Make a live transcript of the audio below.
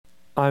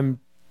I'm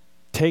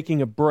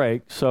taking a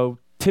break. So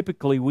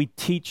typically we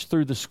teach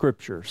through the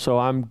Scripture. So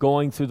I'm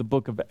going through the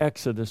book of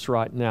Exodus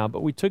right now.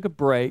 But we took a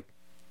break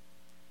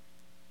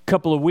a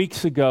couple of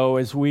weeks ago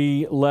as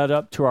we led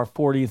up to our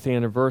 40th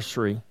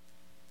anniversary.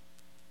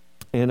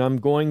 And I'm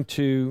going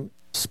to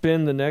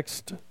spend the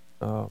next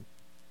 2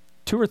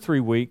 or 3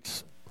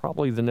 weeks,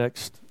 probably the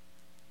next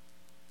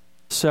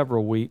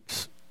several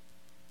weeks,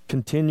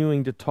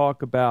 continuing to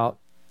talk about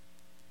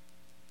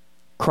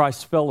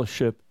Christ's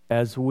fellowship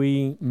as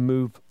we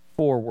move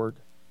forward.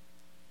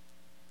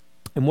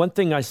 And one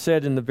thing I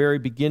said in the very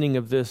beginning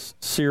of this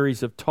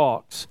series of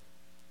talks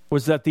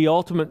was that the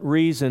ultimate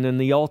reason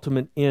and the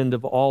ultimate end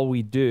of all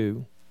we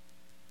do,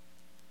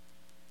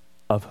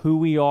 of who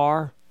we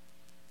are,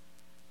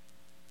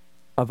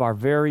 of our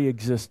very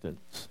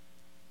existence,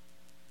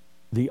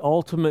 the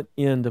ultimate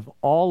end of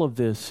all of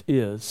this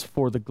is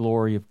for the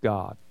glory of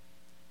God.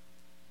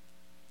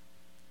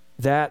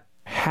 That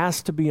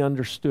has to be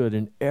understood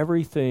in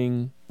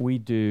everything we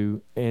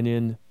do and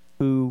in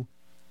who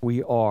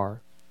we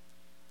are.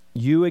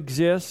 You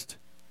exist.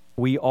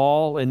 We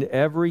all and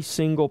every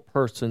single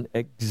person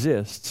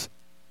exists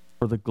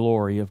for the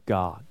glory of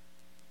God.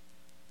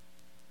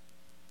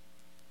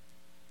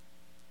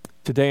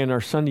 Today in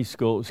our Sunday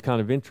school, it was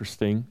kind of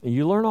interesting. And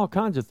you learn all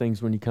kinds of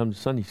things when you come to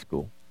Sunday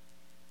school.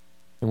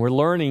 And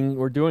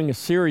we're doing a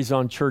series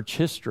on church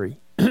history.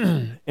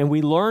 And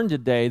we learned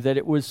today that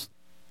it was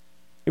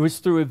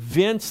through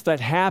events that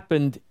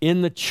happened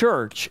in the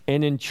church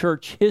and in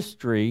church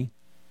history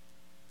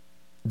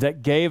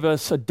that gave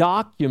us a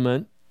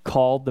document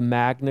called the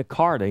Magna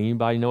Carta.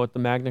 Anybody know what the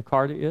Magna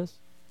Carta is?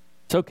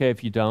 It's okay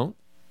if you don't.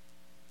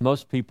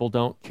 Most people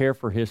don't care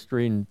for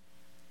history, and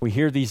we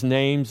hear these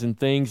names and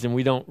things and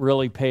we don't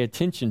really pay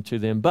attention to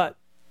them. But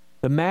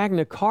the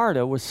Magna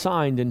Carta was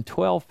signed in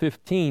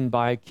 1215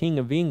 by a king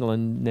of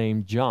England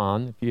named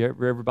John.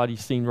 If everybody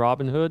seen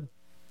Robin Hood?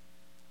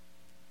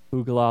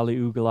 Oogalali,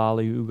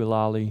 oogalali,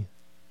 oogalali.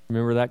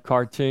 Remember that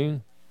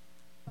cartoon?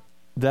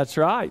 That's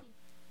right.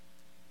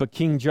 But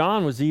King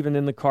John was even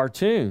in the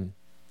cartoon.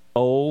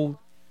 Old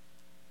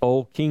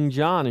King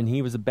John, and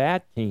he was a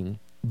bad king.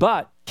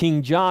 But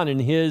King John, in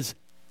his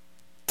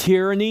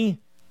tyranny,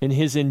 in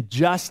his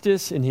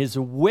injustice, in his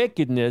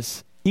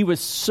wickedness, he was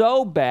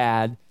so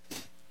bad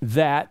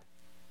that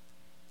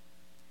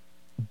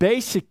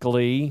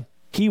basically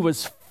he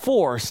was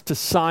forced to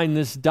sign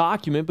this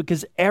document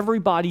because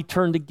everybody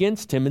turned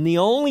against him. And the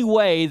only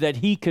way that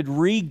he could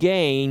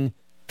regain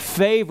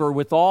favor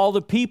with all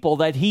the people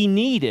that he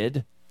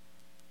needed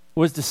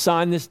was to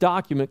sign this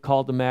document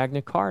called the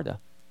Magna Carta.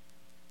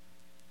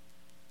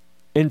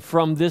 And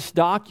from this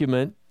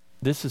document,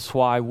 this is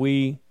why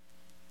we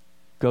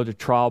go to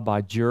trial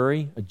by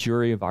jury, a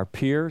jury of our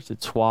peers.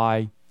 It's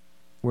why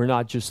we're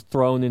not just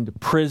thrown into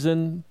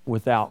prison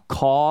without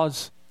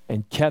cause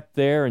and kept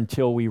there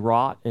until we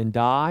rot and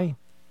die.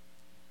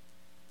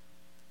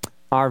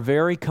 Our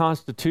very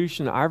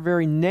Constitution, our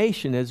very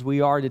nation as we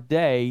are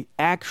today,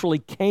 actually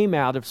came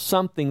out of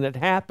something that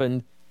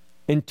happened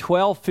in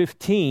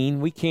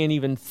 1215. We can't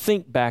even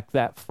think back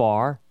that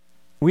far.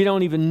 We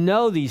don't even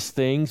know these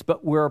things,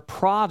 but we're a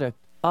product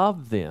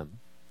of them.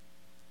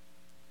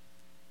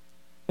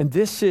 And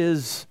this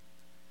is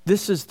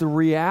the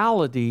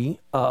reality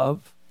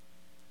of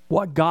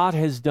what God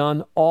has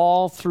done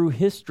all through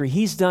history.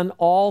 He's done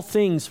all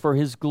things for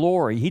His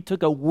glory. He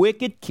took a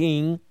wicked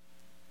king,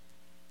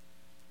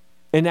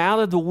 and out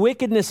of the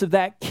wickedness of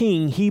that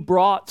king, He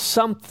brought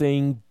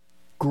something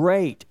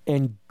great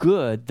and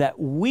good that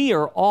we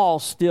are all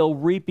still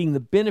reaping the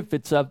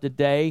benefits of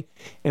today,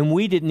 and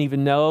we didn't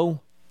even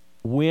know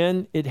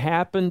when it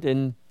happened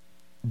and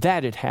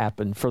that it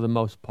happened for the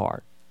most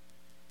part.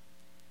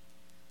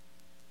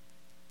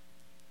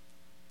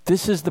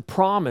 This is the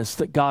promise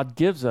that God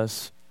gives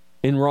us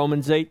in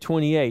Romans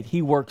 8:28.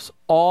 He works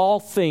all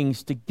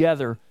things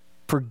together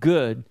for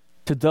good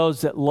to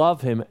those that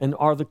love Him and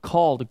are the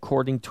called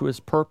according to His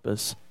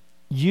purpose.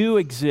 You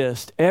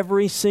exist.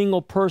 Every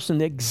single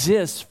person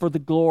exists for the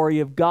glory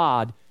of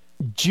God.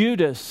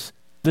 Judas,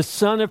 the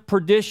son of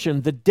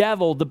perdition, the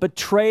devil, the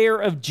betrayer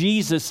of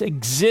Jesus,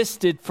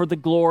 existed for the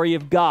glory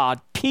of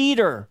God.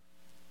 Peter,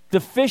 the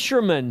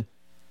fisherman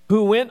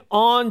who went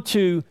on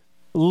to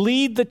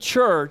lead the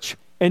church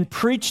and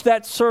preach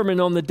that sermon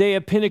on the day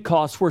of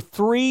Pentecost where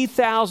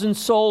 3,000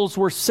 souls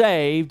were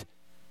saved,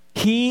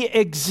 he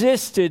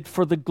existed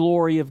for the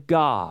glory of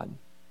God.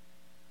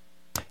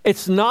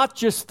 It's not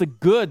just the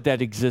good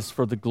that exists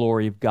for the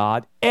glory of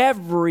God.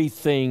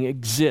 Everything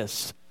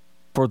exists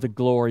for the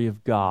glory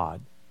of God.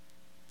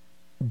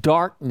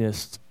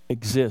 Darkness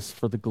exists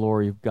for the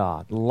glory of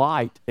God.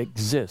 Light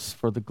exists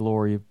for the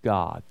glory of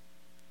God.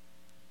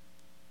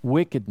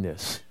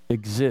 Wickedness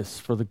exists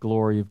for the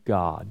glory of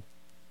God.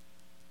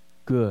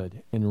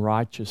 Good and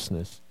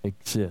righteousness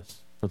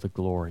exists for the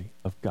glory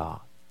of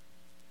God.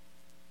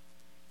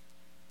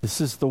 This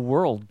is the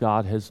world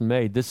God has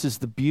made. This is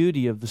the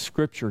beauty of the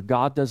Scripture.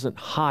 God doesn't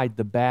hide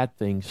the bad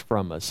things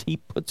from us. He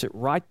puts it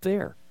right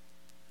there.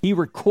 He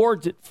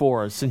records it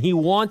for us, and He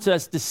wants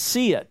us to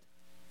see it.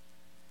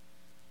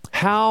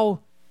 How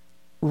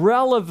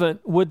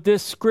relevant would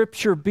this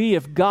scripture be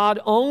if God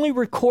only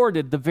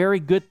recorded the very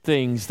good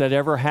things that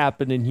ever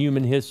happened in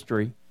human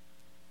history?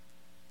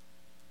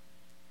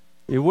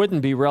 It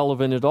wouldn't be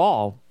relevant at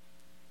all,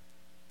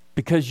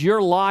 because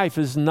your life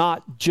is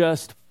not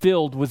just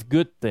filled with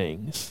good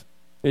things.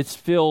 It's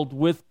filled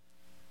with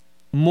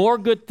more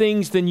good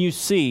things than you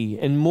see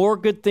and more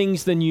good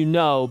things than you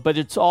know, but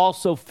it's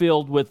also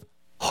filled with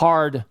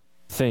hard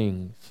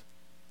things.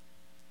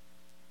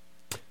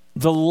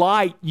 The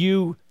light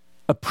you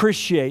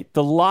appreciate,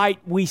 the light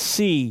we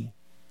see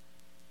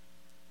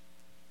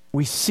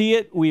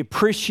it, we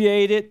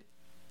appreciate it,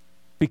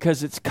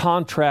 because it's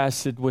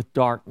contrasted with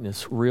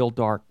darkness, real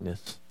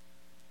darkness.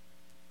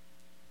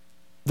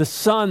 The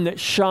sun that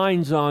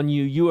shines on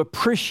you, you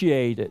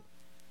appreciate it.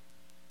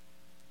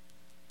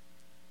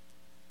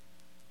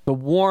 The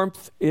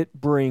warmth it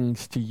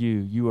brings to you,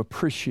 you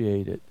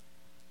appreciate it.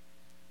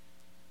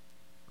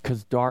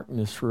 Because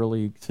darkness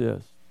really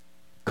exists.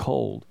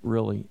 Cold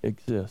really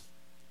exists.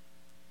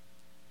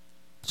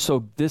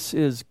 So this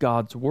is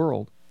God's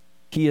world.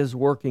 He is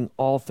working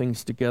all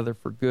things together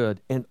for good,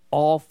 and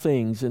all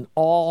things and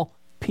all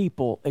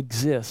people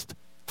exist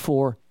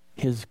for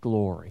His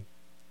glory.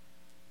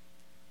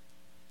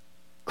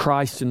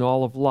 Christ in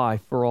all of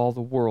life for all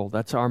the world.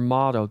 That's our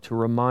motto, to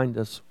remind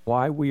us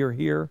why we are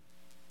here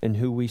and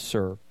who we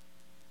serve.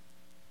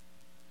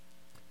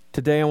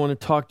 Today I want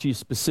to talk to you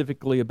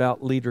specifically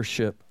about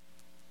leadership.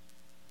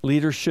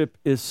 Leadership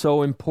is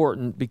so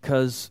important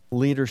because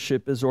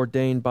leadership is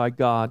ordained by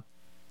God.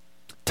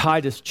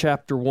 Titus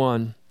chapter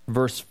 1,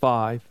 verse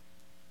 5.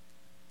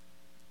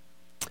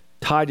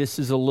 Titus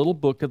is a little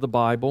book of the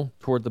Bible,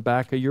 toward the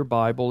back of your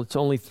Bible. It's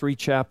only 3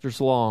 chapters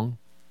long,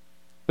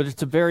 but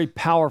it's a very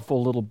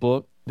powerful little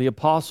book. The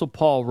Apostle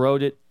Paul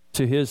wrote it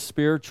to his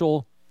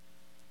spiritual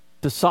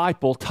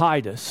disciple,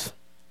 Titus.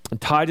 And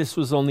Titus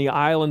was on the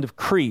island of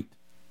Crete.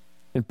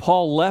 And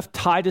Paul left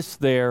Titus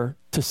there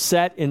to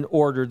set in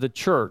order the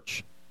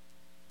church.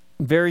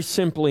 Very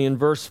simply, in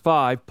verse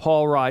 5,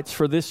 Paul writes,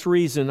 "For this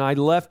reason I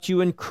left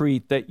you in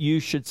Crete, that you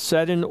should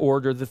set in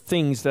order the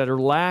things that are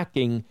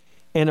lacking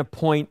and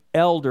appoint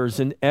elders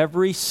in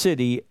every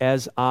city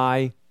as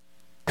I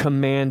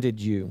commanded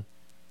you."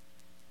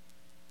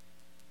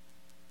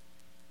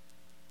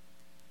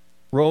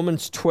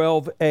 Romans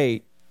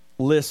 12:8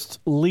 lists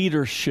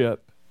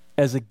leadership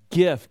as a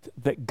gift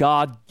that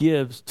God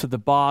gives to the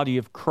body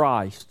of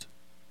Christ.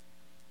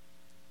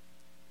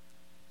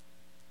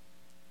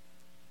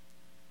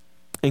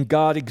 And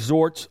God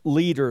exhorts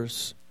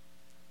leaders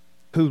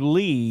who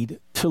lead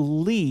to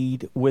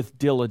lead with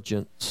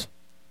diligence.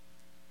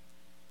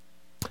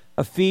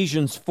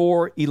 Ephesians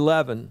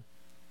 4:11.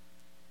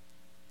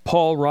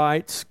 Paul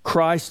writes,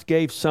 "Christ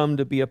gave some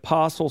to be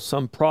apostles,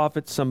 some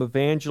prophets, some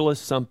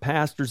evangelists, some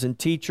pastors and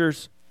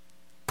teachers,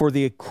 for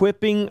the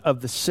equipping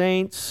of the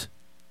saints,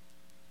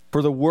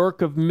 for the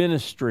work of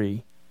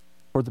ministry,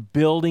 for the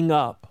building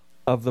up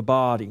of the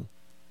body."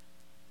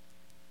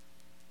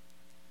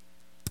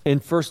 In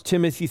 1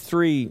 Timothy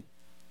 3,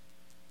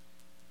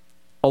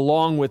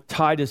 along with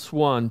Titus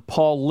 1,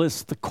 Paul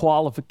lists the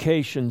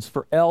qualifications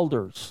for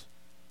elders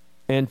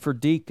and for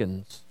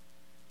deacons.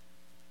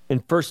 In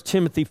 1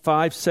 Timothy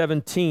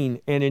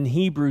 5:17 and in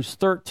Hebrews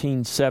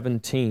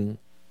 13:17,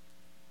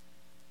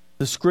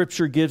 the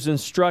Scripture gives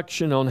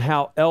instruction on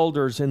how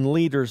elders and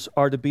leaders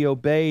are to be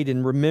obeyed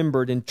and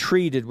remembered and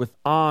treated with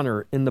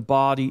honor in the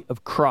body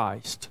of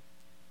Christ.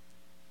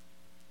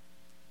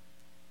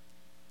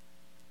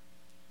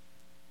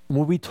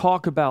 When we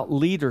talk about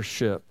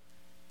leadership,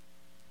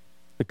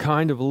 the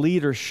kind of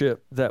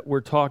leadership that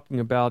we're talking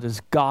about is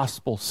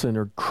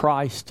gospel-centered,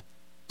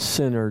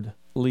 Christ-centered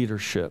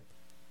leadership.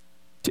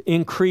 To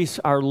increase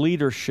our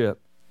leadership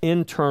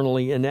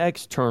internally and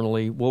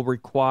externally will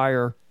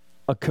require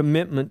a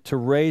commitment to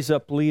raise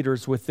up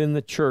leaders within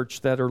the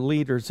church that are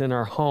leaders in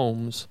our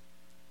homes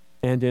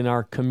and in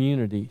our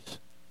communities.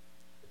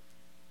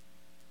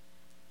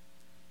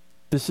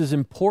 This is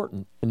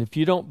important, and if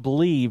you don't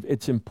believe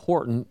it's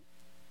important,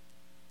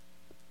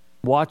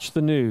 watch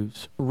the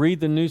news,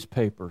 read the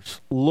newspapers,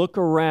 look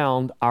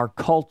around our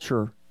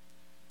culture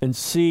and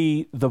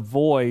see the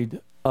void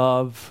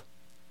of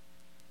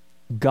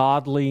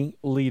godly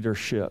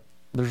leadership.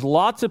 There's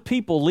lots of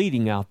people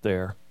leading out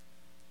there,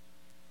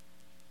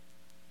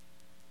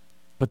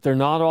 but they're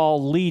not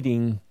all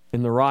leading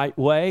in the right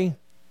way.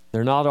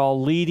 They're not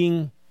all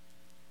leading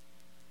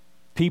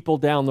people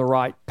down the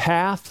right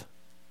path.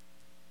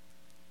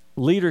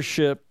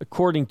 Leadership,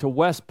 according to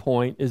West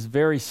Point, is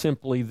very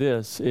simply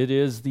this. It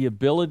is the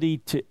ability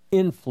to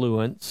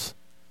influence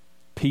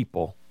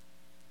people.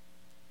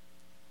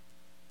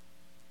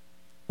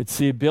 It's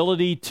the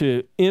ability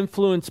to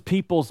influence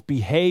people's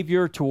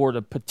behavior toward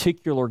a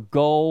particular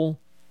goal,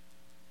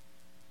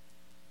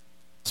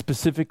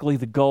 specifically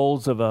the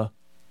goals of a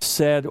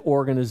said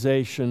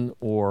organization,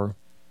 or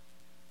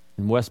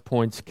in West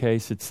Point's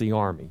case, it's the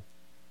Army.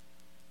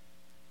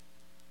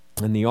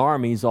 And the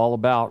Army is all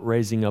about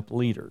raising up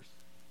leaders.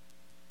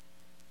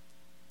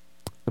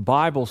 The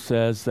Bible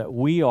says that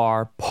we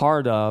are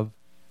part of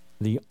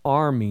the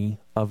army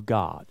of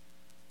God.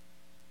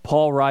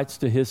 Paul writes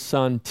to his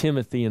son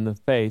Timothy in the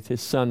faith,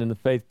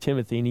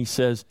 Timothy, and he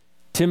says,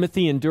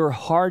 Timothy, endure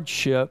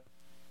hardship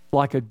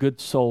like a good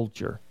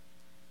soldier.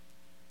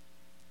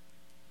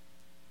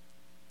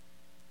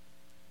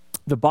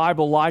 The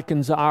Bible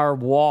likens our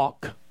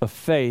walk of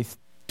faith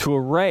to a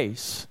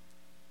race.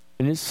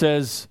 And it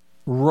says,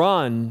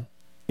 run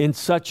in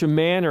such a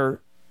manner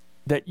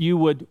that you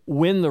would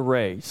win the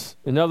race.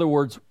 In other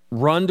words,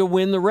 run to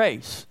win the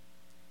race.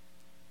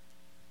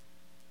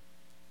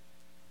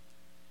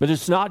 But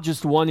it's not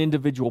just one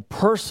individual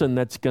person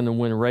that's going to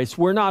win a race.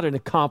 We're not in a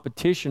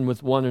competition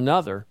with one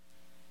another.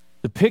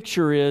 The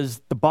picture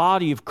is the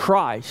body of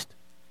Christ,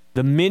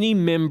 the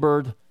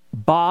many-membered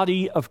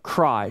body of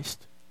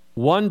Christ.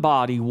 One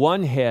body,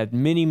 one head,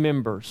 many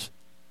members.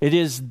 It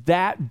is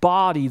that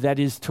body that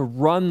is to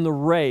run the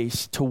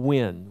race to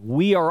win.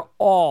 We are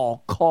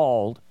all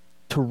called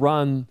to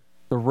run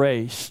the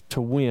race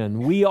to win.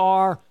 We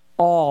are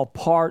all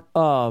part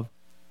of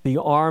the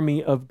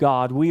army of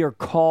God. We are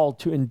called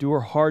to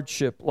endure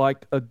hardship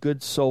like a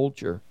good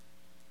soldier.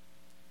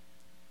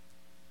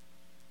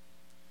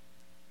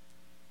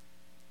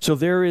 So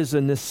there is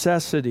a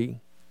necessity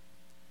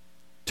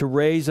to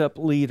raise up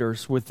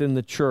leaders within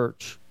the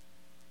church,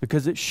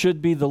 because it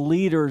should be the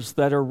leaders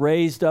that are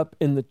raised up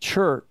in the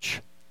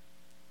church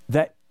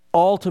that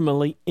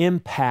ultimately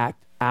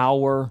impact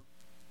our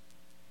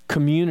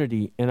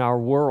community and our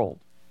world.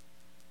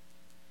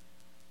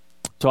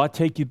 So I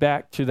take you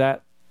back to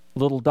that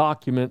little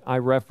document I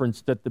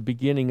referenced at the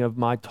beginning of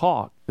my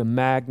talk, the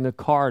Magna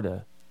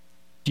Carta.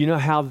 Do you know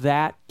how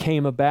that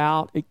came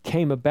about? It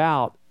came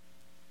about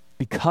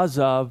because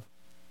of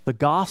the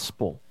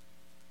gospel.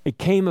 It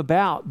came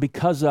about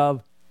because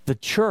of the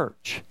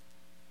church.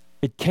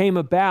 It came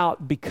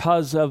about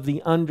because of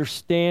the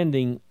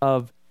understanding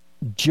of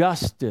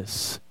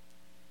justice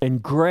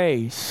and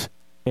grace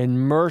and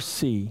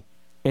mercy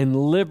and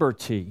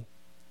liberty.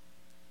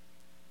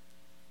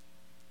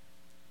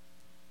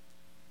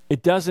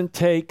 It doesn't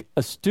take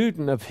a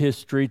student of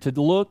history to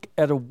look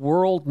at a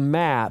world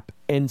map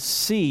and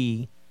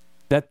see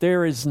that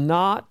there is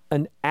not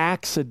an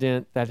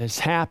accident that has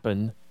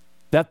happened,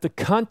 that the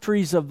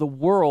countries of the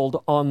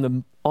world on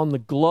the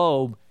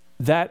globe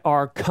that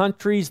are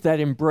countries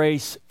that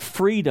embrace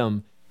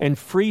freedom and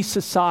free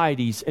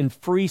societies and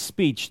free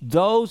speech,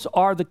 those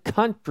are the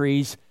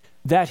countries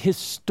that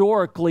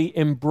historically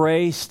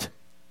embraced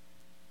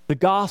the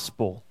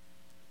gospel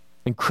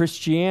and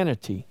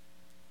Christianity.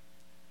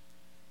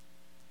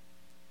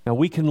 Now,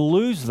 we can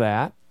lose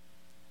that.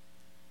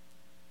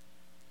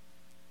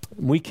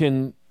 We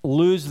can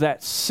lose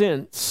that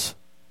sense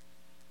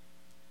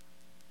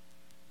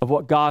of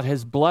what God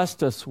has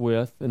blessed us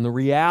with and the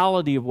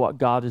reality of what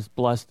God has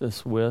blessed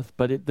us with,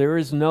 but there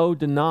is no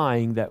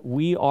denying that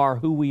we are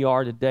who we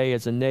are today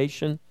as a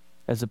nation,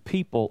 as a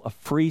people, a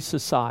free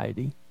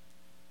society,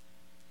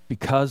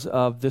 because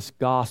of this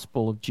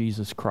gospel of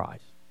Jesus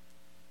Christ.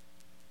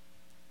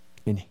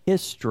 In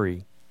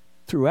history,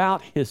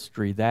 throughout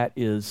history, that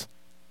is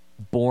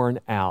borne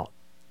out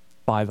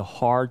by the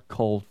hard,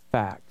 cold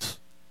facts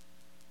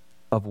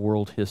of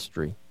world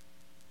history.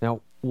 Now,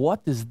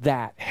 what does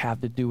that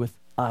have to do with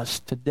us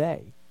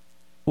today?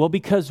 Well,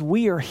 because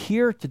we are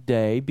here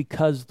today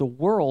because the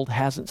world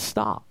hasn't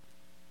stopped.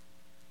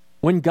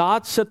 When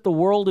God set the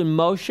world in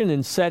motion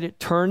and set it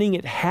turning,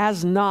 it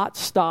has not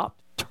stopped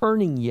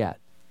turning yet.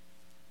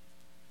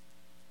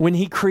 When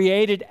he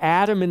created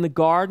Adam in the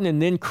garden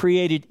and then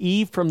created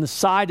Eve from the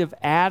side of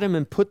Adam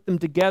and put them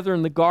together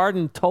in the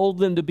garden and told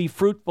them to be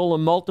fruitful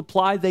and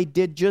multiply, they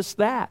did just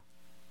that.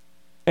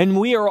 And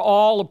we are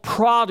all a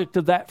product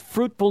of that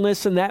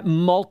fruitfulness and that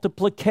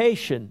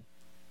multiplication.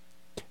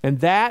 And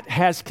that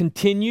has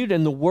continued,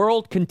 and the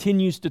world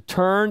continues to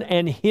turn,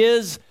 and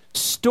his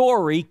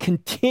story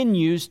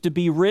continues to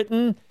be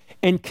written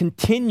and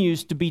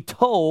continues to be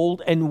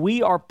told, and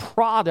we are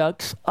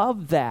products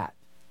of that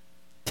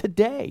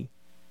today.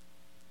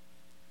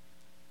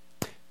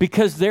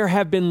 Because there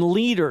have been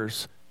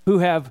leaders who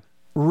have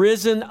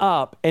risen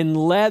up and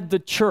led the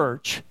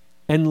church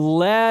and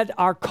led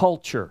our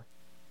culture.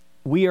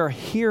 We are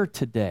here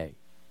today.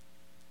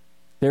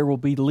 There will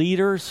be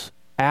leaders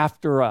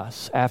after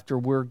us, after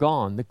we're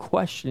gone. The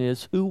question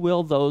is, who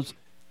will those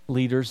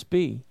leaders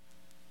be?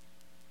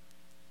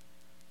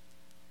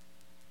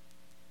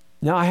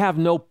 Now, I have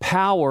no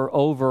power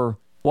over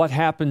what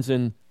happens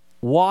in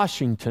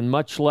Washington,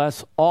 much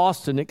less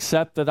Austin,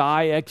 except that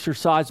I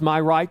exercise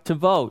my right to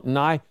vote, and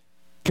I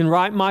can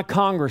write my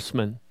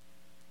congressman,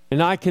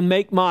 and I can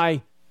make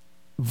my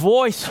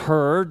voice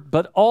heard,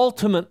 but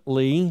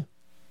ultimately,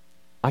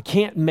 I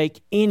can't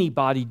make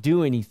anybody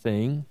do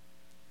anything.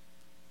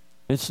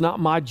 It's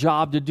not my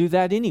job to do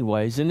that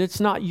anyways, and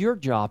it's not your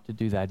job to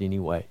do that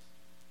anyways.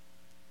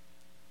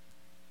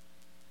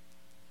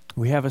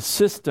 We have a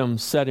system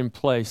set in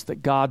place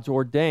that God's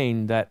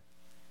ordained, that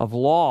of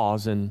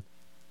laws and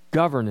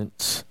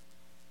governance,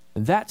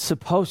 and that's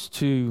supposed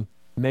to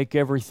make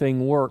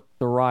everything work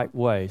the right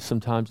way.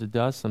 Sometimes it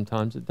does,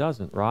 sometimes it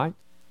doesn't, right?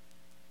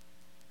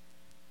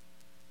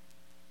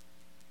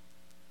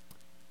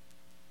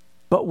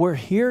 But we're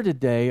here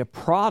today, a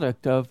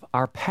product of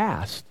our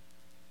past.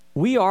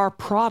 We are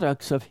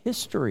products of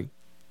history.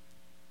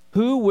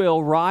 Who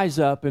will rise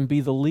up and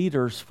be the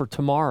leaders for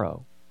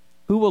tomorrow?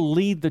 Who will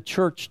lead the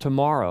church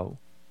tomorrow?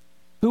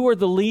 Who are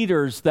the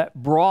leaders that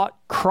brought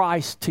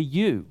Christ to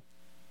you?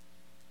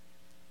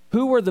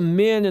 Who were the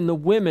men and the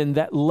women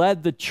that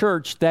led the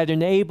church that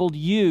enabled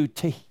you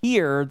to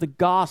hear the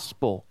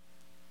gospel?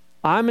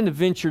 I'm going to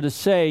venture to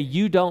say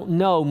you don't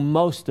know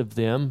most of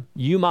them.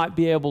 You might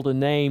be able to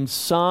name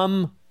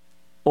some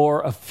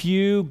or a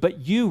few, but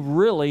you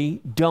really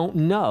don't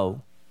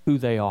know who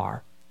they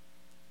are.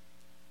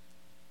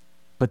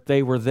 But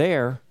they were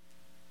there.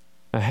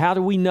 Now, how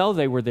do we know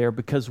they were there?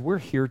 Because we're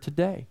here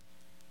today.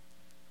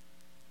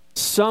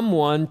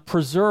 Someone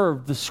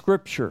preserved the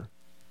Scripture.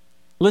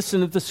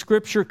 Listen, if the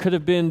Scripture could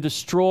have been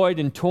destroyed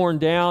and torn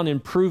down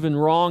and proven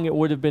wrong, it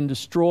would have been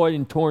destroyed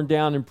and torn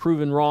down and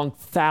proven wrong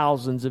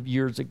thousands of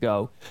years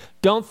ago.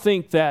 Don't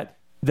think that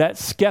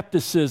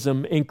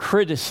skepticism and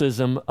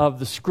criticism of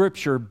the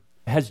Scripture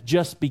has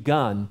just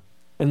begun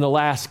in the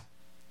last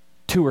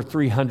 200 or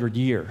 300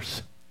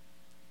 years.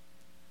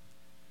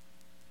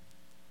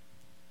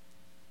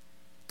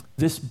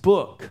 This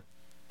book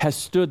has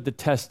stood the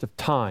test of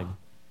time.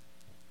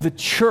 The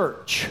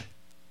church,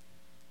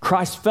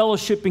 Christ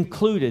Fellowship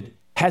included,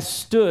 has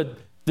stood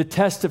the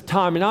test of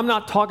time. And I'm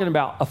not talking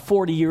about a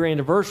 40-year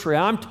anniversary.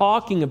 I'm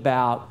talking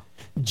about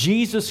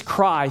Jesus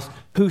Christ,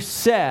 who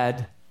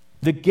said,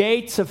 "The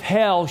gates of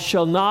hell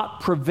shall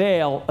not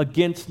prevail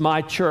against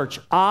my church.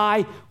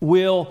 I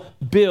will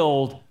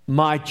build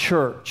my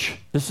church."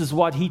 This is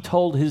what he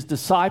told his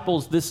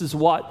disciples. This is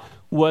what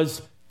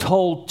was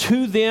told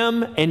to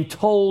them and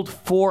told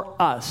for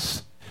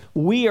us.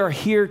 We are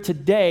here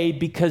today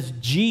because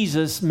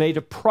Jesus made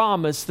a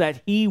promise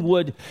that he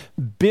would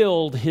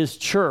build his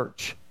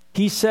church.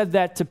 He said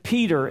that to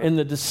Peter and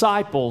the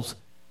disciples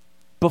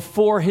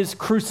before his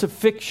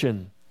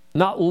crucifixion,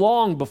 not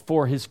long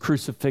before his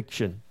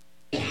crucifixion.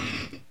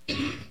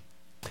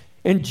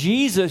 And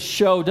Jesus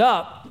showed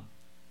up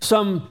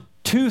some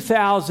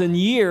 2,000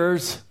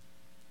 years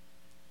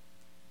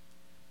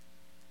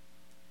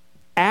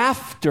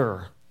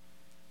after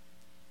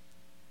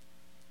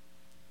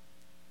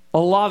a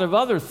lot of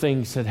other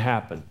things had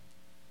happened.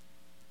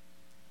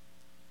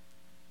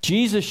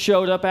 Jesus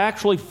showed up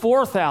actually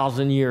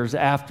 4,000 years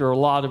after a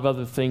lot of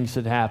other things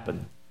had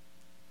happened.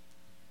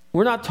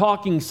 We're not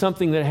talking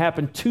something that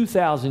happened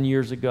 2,000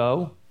 years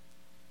ago.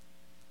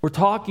 We're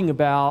talking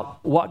about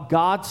what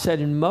God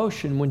set in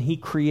motion when he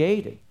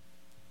created.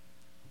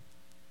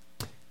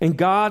 And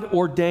God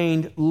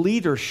ordained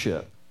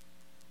leadership,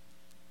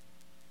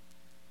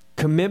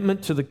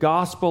 commitment to the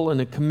gospel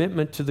and a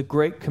commitment to the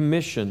Great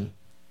Commission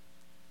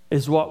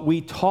is what we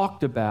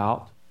talked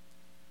about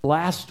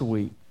last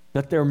week,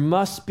 that there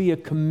must be a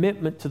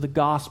commitment to the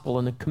gospel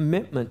and a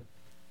commitment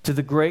to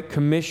the Great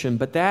Commission,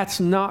 but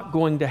that's not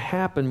going to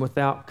happen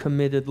without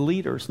committed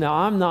leaders. Now,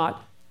 I'm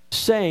not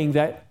saying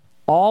that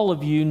all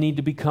of you need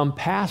to become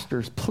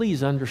pastors.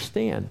 Please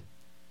understand.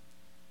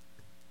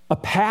 A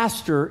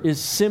pastor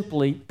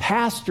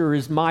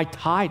is my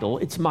title,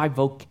 it's my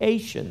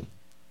vocation.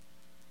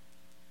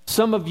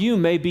 Some of you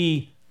may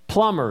be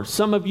plumbers,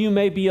 some of you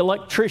may be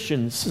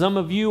electricians, some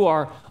of you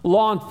are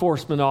law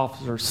enforcement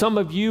officers, some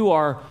of you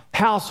are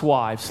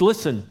housewives.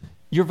 Listen,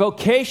 your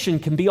vocation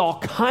can be all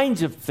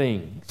kinds of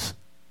things,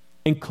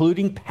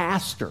 including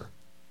pastor.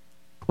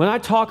 When I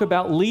talk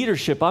about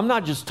leadership, I'm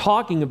not just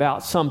talking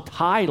about some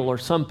title or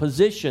some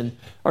position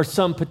or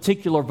some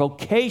particular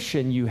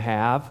vocation you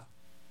have,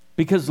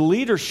 because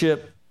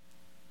leadership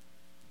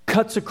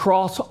cuts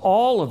across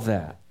all of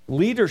that.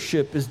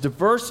 Leadership is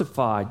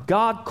diversified.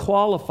 God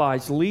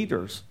qualifies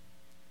leaders.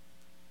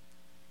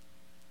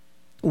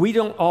 We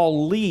don't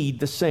all lead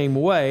the same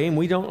way, and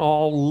we don't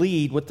all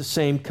lead with the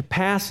same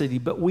capacity,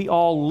 but we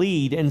all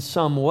lead in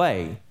some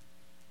way.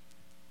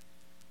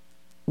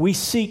 We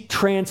seek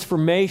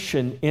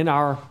transformation in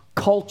our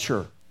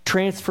culture,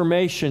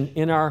 transformation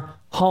in our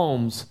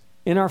homes,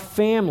 in our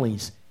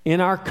families,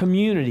 in our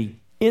community,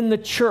 in the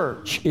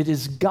church. It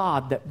is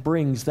God that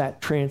brings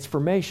that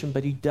transformation,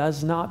 but he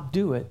does not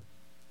do it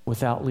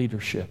without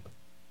leadership.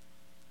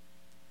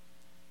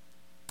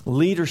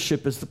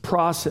 Leadership is the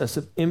process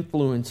of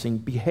influencing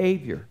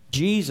behavior.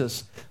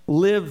 Jesus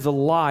lived the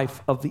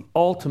life of the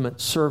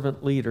ultimate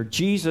servant leader.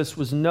 Jesus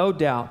was no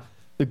doubt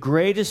the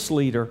greatest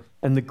leader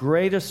and the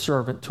greatest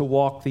servant to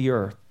walk the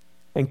earth.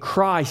 And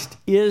Christ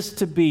is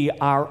to be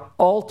our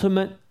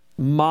ultimate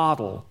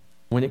model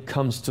when it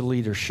comes to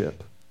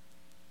leadership.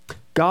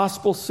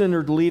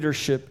 Gospel-centered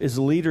leadership is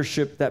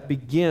leadership that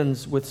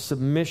begins with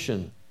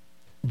submission.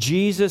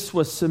 Jesus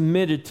was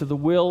submitted to the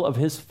will of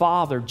his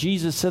Father.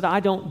 Jesus said, "I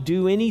don't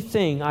do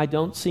anything I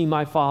don't see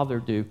my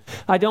Father do.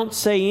 I don't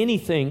say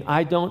anything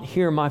I don't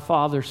hear my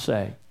Father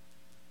say.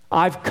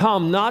 I've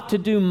come not to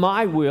do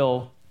my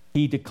will,"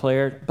 he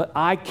declared, "but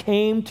I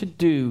came to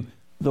do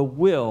the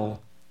will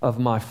of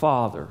my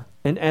Father."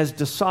 And as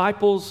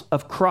disciples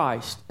of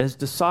Christ, as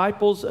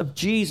disciples of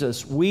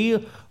Jesus,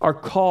 we are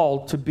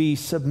called to be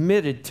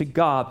submitted to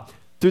God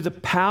through the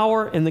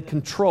power and the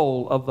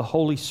control of the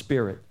Holy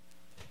Spirit.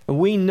 And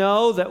we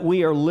know that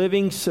we are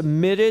living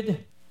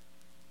submitted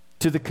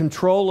to the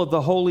control of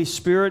the Holy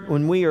Spirit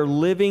when we are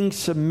living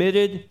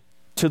submitted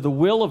to the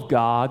will of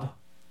God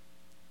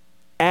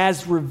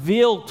as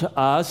revealed to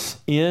us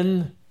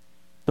in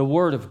the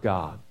Word of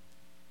God.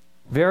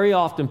 Very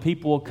often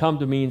people will come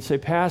to me and say,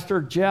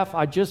 Pastor Jeff,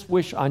 I just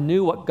wish I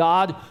knew what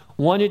God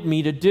wanted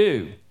me to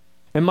do.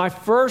 And my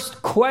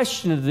first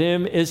question to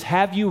them is,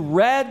 have you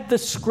read the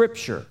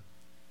Scripture?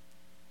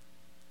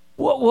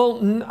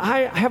 Well,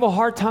 I have a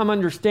hard time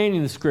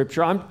understanding the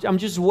Scripture. I'm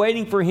just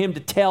waiting for Him to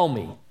tell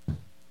me.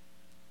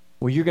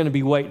 Well, you're going to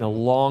be waiting a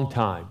long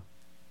time.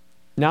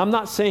 Now, I'm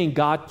not saying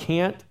God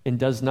can't and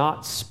does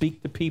not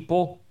speak to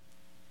people.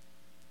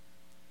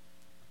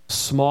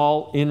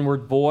 Small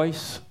inward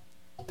voice.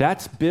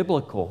 That's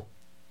biblical.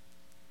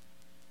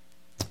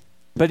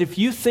 But if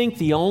you think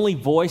the only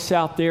voice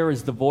out there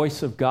is the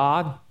voice of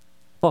God,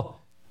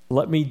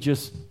 let me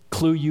just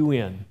clue you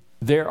in.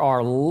 There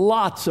are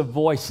lots of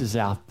voices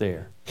out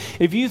there.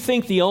 If you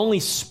think the only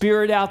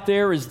spirit out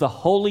there is the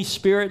Holy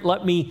Spirit,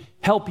 let me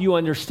help you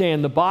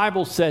understand. The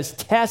Bible says,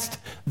 test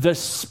the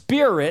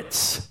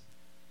spirits,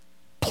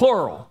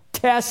 plural.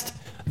 Test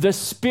the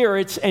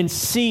spirits and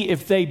see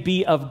if they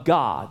be of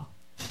God.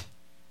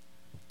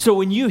 So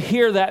when you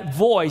hear that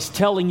voice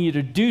telling you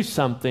to do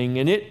something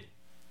and it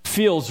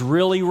feels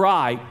really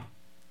right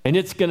and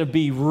it's going to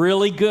be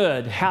really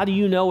good, how do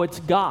you know it's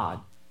God?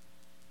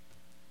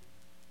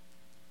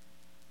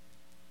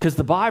 Because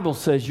the Bible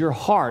says your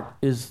heart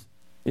is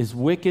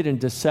wicked and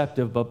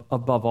deceptive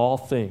above all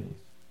things.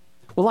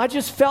 Well, I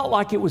just felt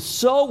like it was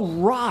so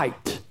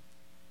right.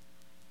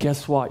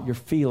 Guess what? Your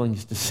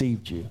feelings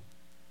deceived you.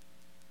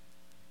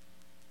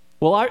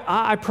 Well,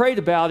 I prayed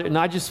about it and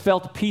I just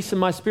felt a peace in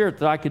my spirit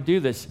that I could do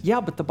this. Yeah,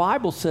 but the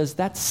Bible says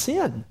that's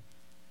sin.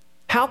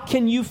 How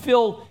can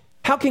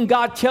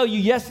God tell you,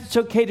 yes, it's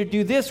okay to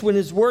do this when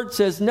His Word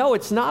says, no,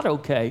 it's not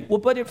okay? Well,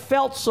 but it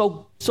felt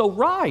so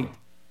right.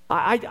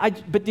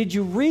 But did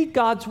you read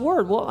God's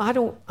Word? Well, I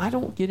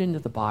don't get into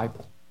the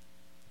Bible.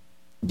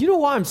 Do you know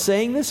why I'm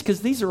saying this?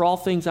 Because these are all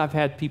things I've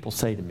had people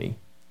say to me.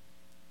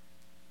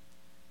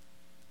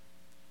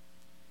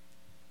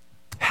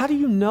 How do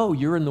you know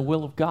you're in the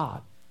will of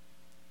God?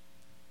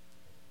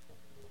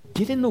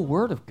 Get in the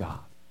Word of God.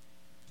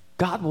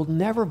 God will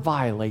never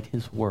violate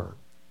His Word.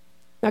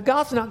 Now,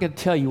 God's not going to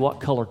tell you what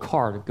color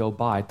car to go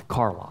buy at the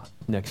car lot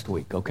next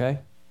week, okay?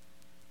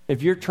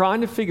 If you're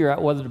trying to figure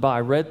out whether to buy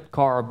a red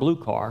car or a blue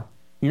car,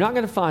 you're not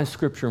going to find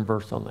scripture and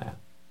verse on that.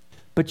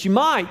 But you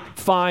might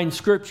find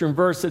scripture and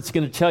verse that's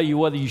going to tell you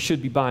whether you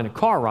should be buying a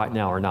car right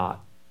now or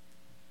not.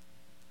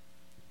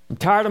 I'm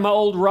tired of my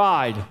old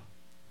ride.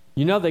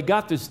 You know, they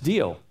got this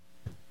deal.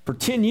 For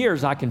 10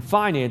 years, I can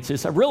finance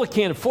this. I really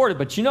can't afford it,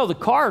 but you know, the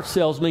car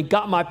salesman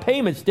got my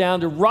payments down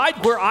to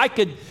right where I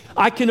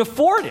can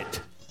afford it.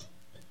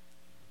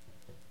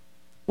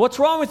 What's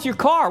wrong with your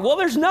car? Well,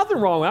 there's nothing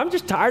wrong with it. I'm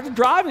just tired of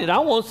driving it. I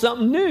want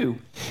something new.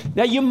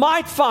 Now, you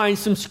might find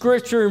some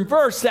scripture and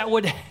verse that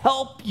would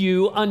help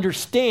you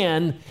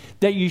understand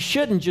that you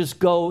shouldn't just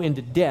go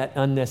into debt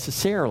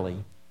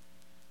unnecessarily.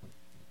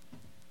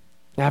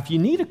 Now, if you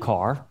need a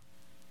car,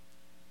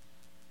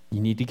 you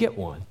need to get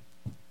one.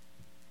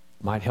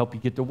 Might help you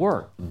get to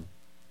work and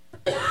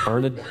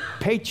earn a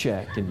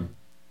paycheck and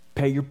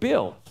pay your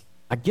bills.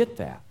 I get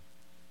that.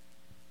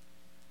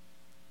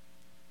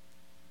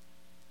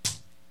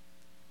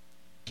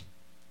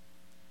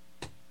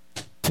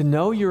 To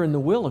know you're in the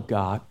will of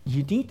God,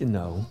 you need to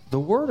know the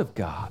Word of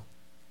God.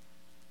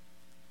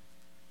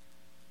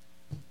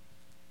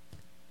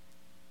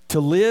 To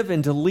live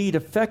and to lead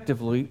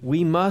effectively,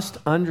 we must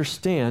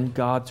understand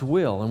God's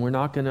will, and we're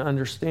not going to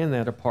understand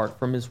that apart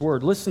from His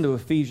Word. Listen to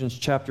Ephesians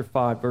chapter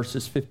 5,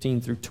 verses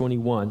 15 through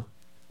 21.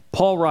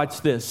 Paul writes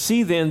this,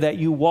 "See then that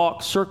you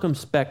walk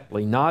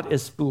circumspectly, not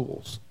as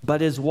fools,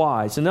 but as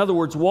wise." In other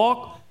words,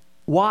 walk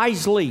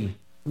wisely,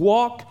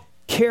 walk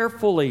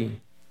carefully,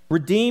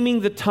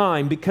 redeeming the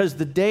time, because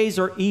the days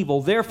are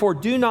evil. Therefore,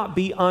 do not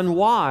be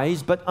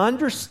unwise, but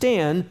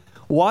understand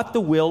what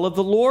the will of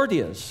the Lord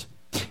is.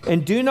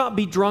 And do not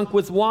be drunk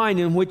with wine,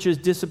 in which is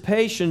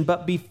dissipation,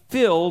 but be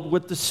filled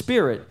with the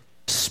Spirit,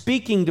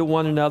 speaking to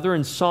one another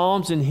in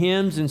psalms and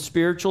hymns and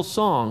spiritual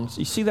songs.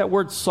 You see that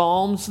word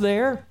psalms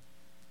there?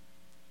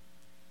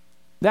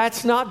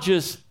 That's not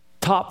just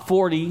top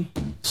 40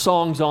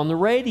 songs on the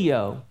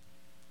radio.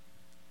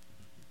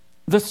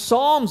 The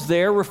Psalms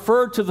there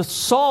refer to the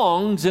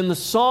songs in the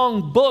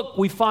song book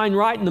we find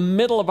right in the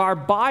middle of our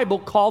Bible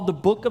called the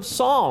Book of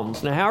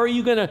Psalms. Now, how are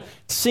you going to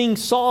sing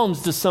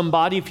psalms to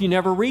somebody if you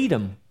never read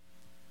them?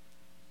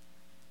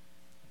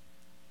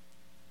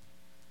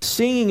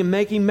 Singing and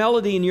making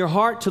melody in your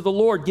heart to the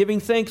Lord, giving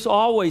thanks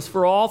always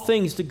for all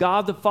things to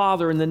God the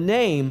Father in the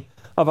name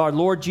of our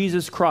Lord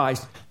Jesus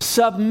Christ,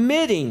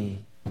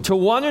 submitting to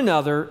one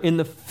another in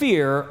the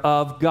fear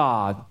of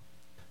God.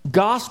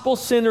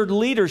 Gospel-centered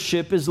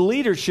leadership is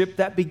leadership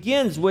that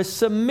begins with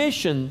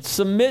submission.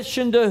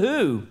 Submission to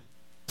who?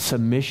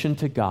 Submission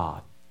to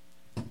God.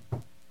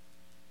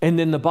 And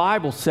then the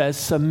Bible says,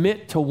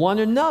 submit to one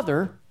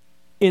another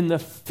in the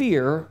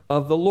fear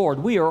of the Lord.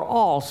 We are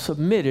all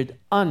submitted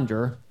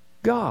under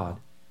God.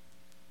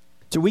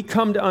 So we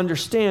come to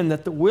understand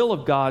that the will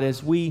of God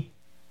as we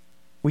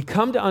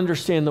come to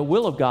understand the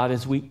will of God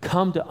as we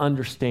come to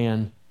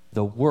understand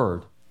the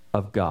Word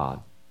of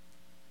God.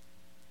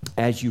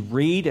 As you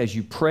read, as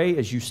you pray,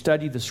 as you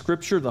study the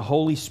Scripture, the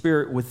Holy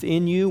Spirit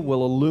within you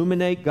will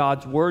illuminate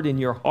God's Word in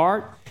your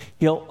heart.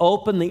 He'll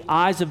open the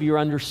eyes of your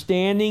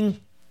understanding,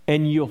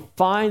 and you'll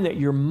find that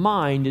your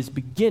mind is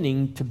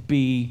beginning to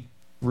be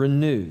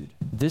renewed.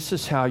 This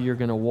is how you're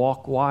going to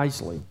walk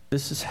wisely.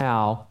 This is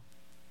how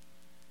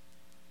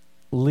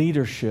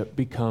leadership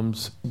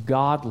becomes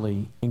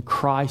godly and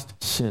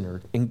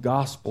Christ-centered and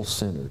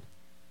gospel-centered.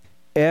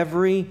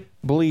 Every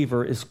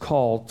believer is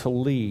called to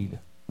lead,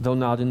 though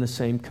not in the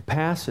same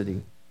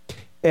capacity.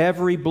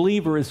 Every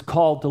believer is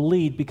called to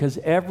lead because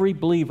every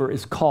believer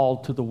is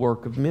called to the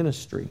work of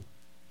ministry.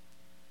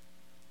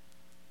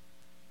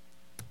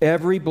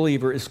 Every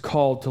believer is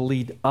called to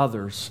lead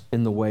others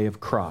in the way of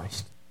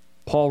Christ.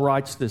 Paul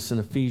writes this in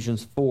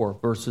Ephesians 4,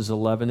 verses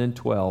 11 and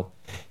 12.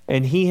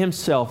 And he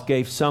himself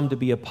gave some to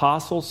be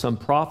apostles, some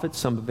prophets,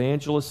 some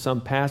evangelists,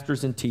 some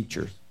pastors and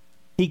teachers.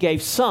 He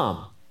gave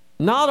some,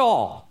 not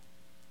all.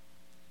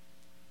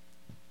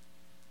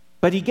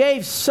 But he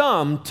gave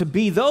some to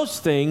be those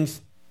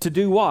things to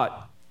do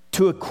what?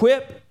 To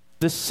equip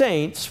the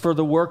saints for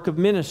the work of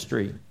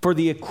ministry, for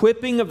the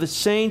equipping of the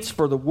saints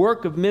for the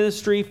work of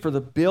ministry, for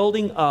the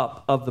building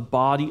up of the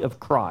body of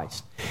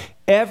Christ.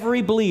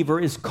 Every believer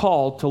is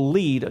called to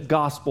lead a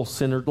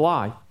gospel-centered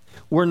life.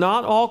 We're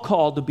not all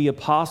called to be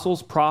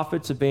apostles,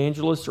 prophets,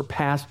 evangelists, or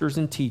pastors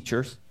and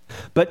teachers,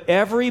 but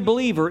every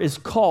believer is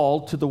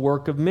called to the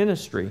work of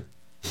ministry.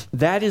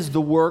 That is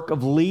the work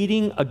of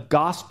leading a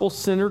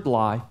gospel-centered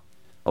life,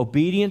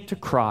 obedient to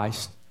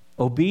Christ,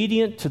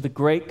 obedient to the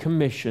Great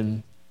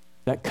Commission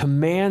that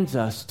commands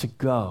us to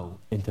go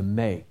and to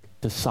make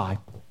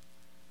disciples.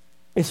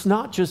 It's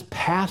not just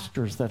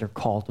pastors that are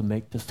called to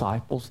make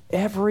disciples.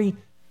 Every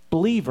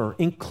believer,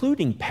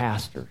 including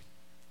pastors,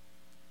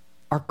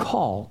 are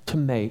called to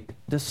make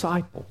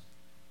disciples.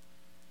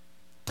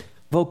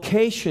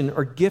 Vocation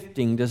or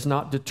gifting does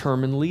not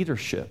determine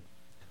leadership.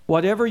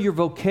 Whatever your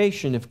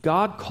vocation, if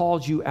God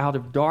calls you out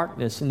of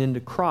darkness and into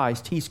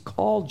Christ, He's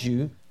called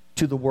you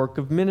to the work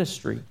of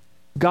ministry.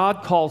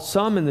 God calls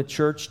some in the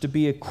church to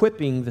be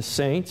equipping the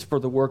saints for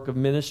the work of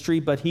ministry,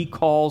 but He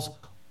calls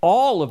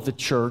all of the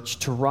church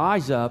to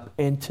rise up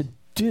and to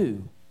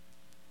do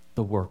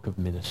the work of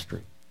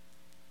ministry.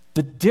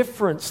 The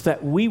difference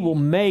that we will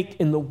make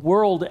in the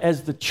world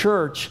as the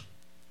church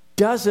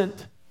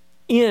doesn't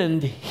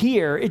end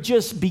here. It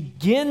just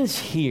begins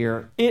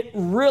here. It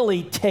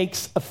really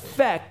takes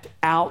effect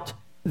out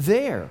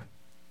there.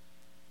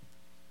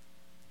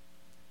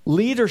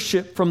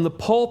 Leadership from the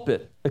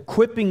pulpit,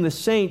 equipping the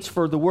saints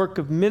for the work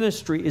of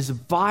ministry, is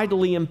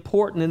vitally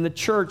important in the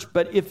church.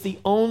 But if the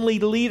only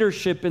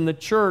leadership in the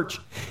church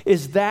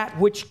is that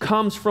which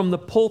comes from the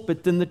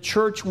pulpit, then the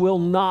church will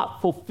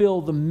not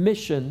fulfill the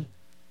mission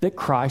that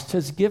Christ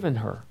has given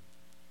her.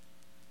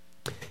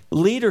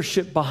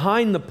 Leadership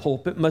behind the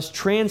pulpit must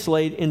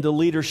translate into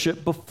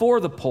leadership before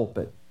the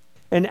pulpit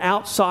and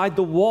outside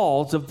the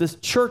walls of this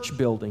church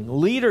building.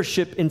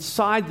 Leadership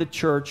inside the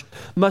church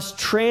must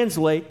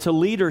translate to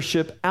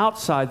leadership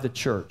outside the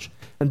church.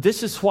 And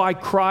this is why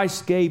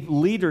Christ gave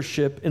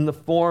leadership in the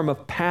form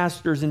of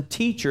pastors and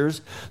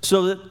teachers,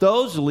 so that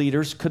those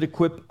leaders could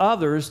equip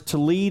others to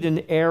lead in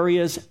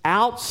areas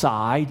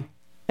outside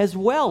as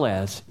well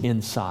as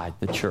inside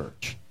the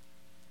church.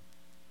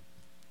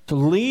 So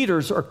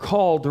leaders are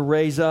called to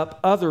raise up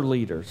other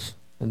leaders.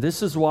 And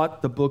this is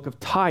what the book of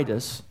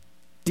Titus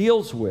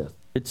deals with.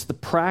 It's the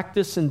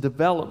practice and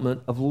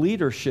development of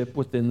leadership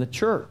within the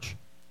church.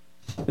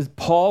 As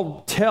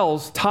Paul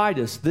tells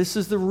Titus, this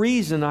is the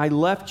reason I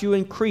left you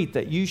in Crete,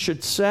 that you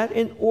should set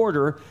in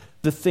order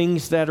the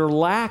things that are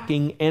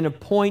lacking and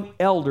appoint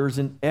elders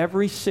in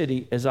every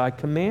city as I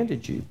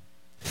commanded you.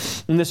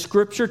 And the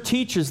scripture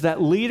teaches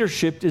that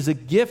leadership is a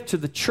gift to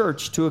the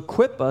church to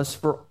equip us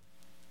for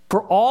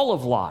all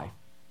of life.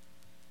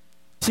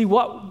 See,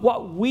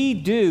 what we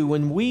do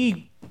when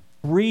we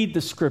read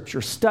the scripture,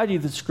 study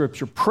the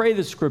scripture, pray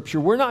the scripture,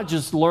 we're not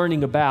just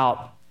learning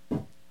about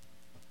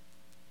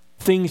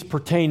things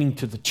pertaining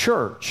to the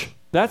church.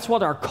 That's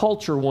what our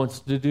culture wants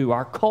to do.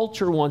 Our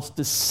culture wants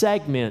to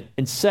segment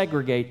and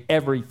segregate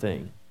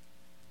everything.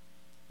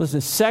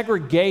 Listen,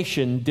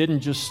 segregation didn't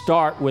just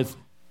start with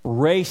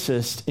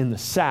racist in the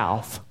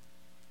South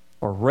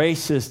or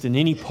racist in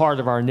any part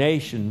of our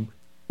nation.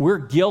 We're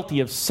guilty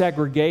of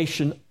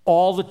segregation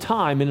all the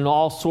time and in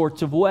all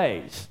sorts of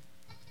ways.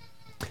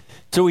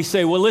 So we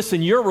say, well,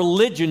 listen, your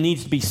religion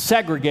needs to be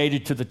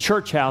segregated to the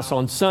church house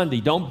on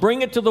Sunday. Don't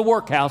bring it to the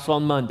workhouse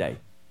on Monday.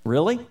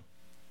 Really?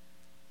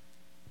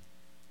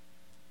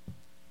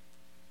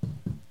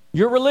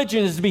 Your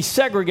religion is to be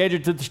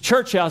segregated to the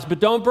church house, but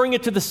don't bring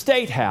it to the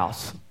state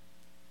house.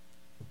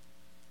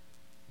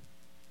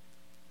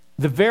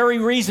 The very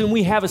reason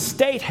we have a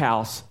state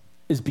house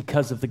is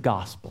because of the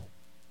gospel.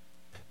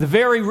 The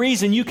very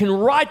reason you can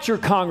write your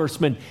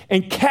congressman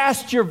and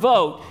cast your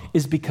vote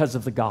is because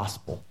of the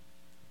gospel.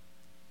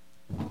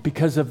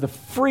 Because of the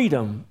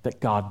freedom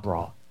that God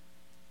brought.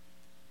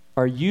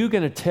 Are you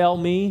going to tell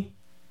me,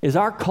 is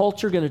our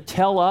culture going to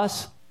tell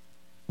us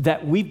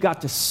that we've got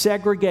to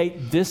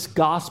segregate this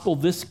gospel,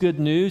 this good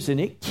news,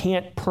 and it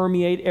can't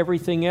permeate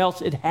everything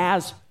else? It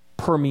has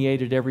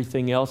permeated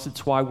everything else.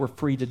 It's why we're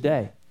free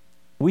today.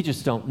 We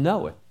just don't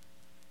know it.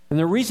 And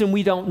the reason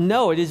we don't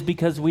know it is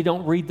because we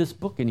don't read this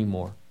book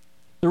anymore.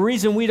 The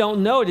reason we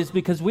don't know it is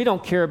because we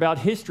don't care about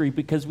history,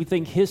 because we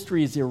think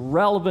history is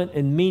irrelevant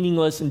and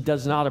meaningless and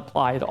does not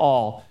apply at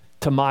all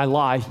to my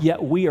life.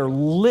 Yet we are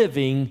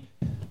living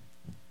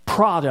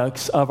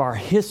products of our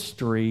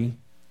history,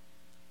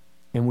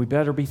 and we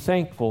better be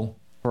thankful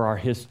for our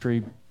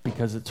history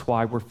because it's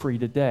why we're free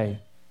today.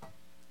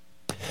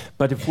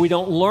 But if we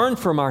don't learn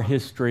from our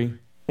history,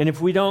 and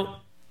if we don't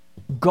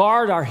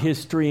guard our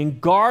history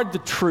and guard the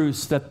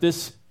truths that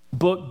this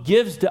book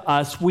gives to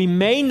us, we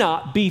may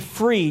not be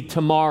free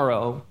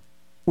tomorrow.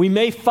 We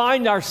may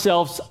find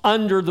ourselves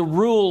under the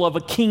rule of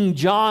a King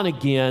John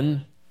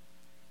again,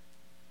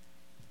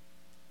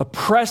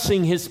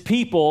 oppressing his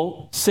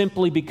people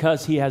simply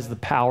because he has the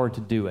power to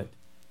do it.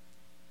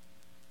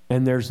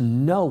 And there's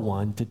no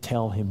one to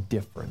tell him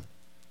different.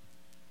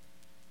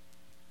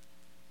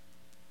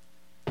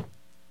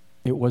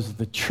 It was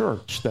the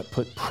church that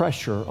put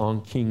pressure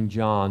on King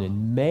John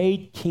and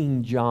made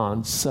King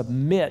John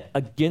submit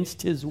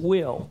against his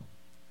will.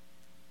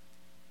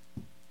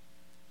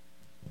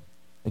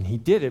 And he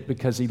did it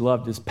because he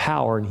loved his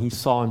power and he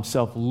saw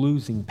himself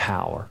losing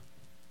power.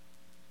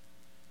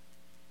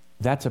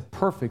 That's a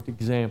perfect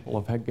example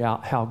of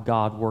how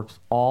God works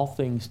all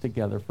things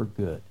together for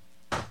good.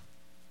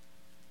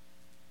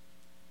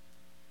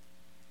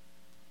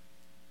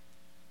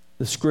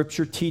 The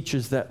scripture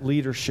teaches that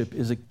leadership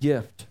is a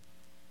gift.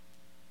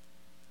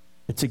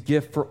 It's a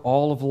gift for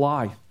all of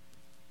life.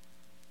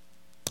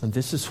 And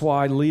this is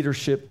why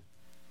leadership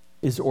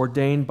is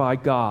ordained by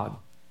God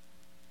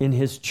in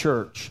his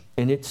church.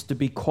 And it's to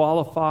be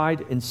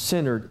qualified and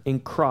centered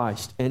in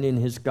Christ and in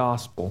his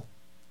gospel.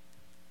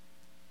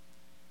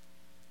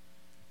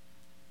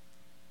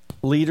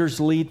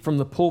 Leaders lead from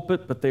the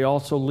pulpit, but they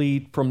also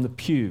lead from the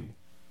pew.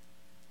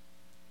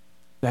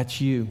 That's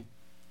you.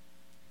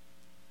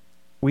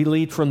 We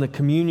lead from the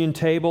communion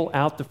table,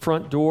 out the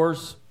front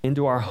doors,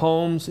 into our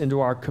homes,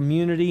 into our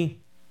community,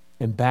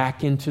 and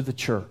back into the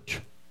church.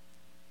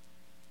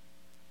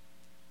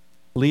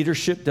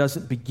 Leadership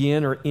doesn't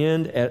begin or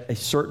end at a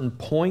certain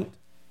point,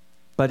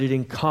 but it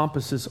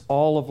encompasses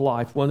all of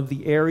life. One of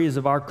the areas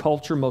of our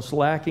culture most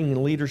lacking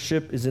in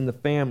leadership is in the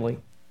family.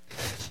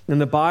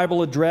 And the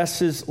Bible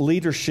addresses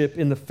leadership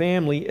in the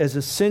family as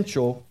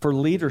essential for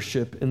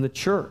leadership in the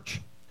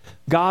church.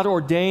 God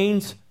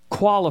ordains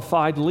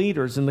qualified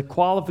leaders, and the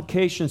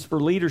qualifications for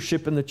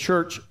leadership in the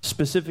church,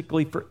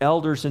 specifically for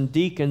elders and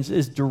deacons,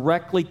 is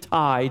directly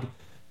tied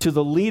to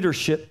the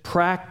leadership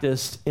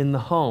practiced in the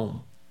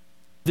home.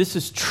 This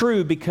is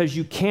true because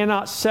you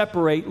cannot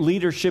separate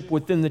leadership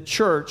within the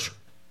church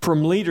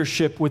from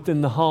leadership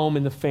within the home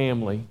and the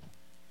family.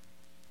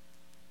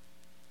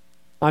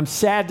 I'm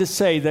sad to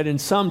say that in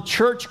some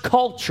church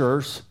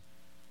cultures,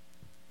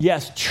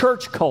 yes,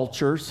 church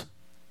cultures,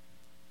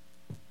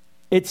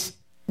 it's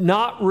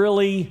not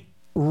really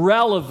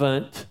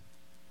relevant.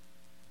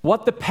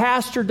 What the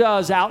pastor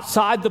does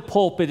outside the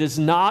pulpit is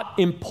not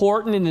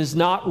important and is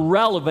not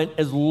relevant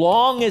as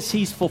long as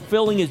he's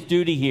fulfilling his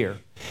duty here.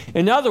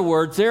 In other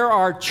words, there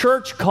are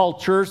church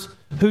cultures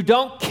who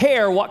don't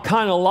care what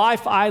kind of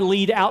life I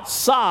lead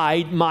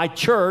outside my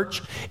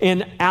church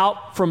and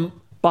out from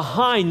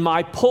behind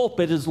my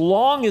pulpit as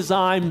long as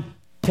I'm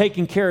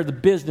taking care of the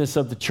business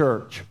of the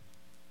church.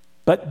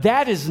 But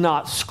that is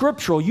not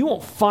scriptural. You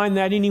won't find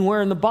that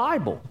anywhere in the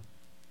Bible.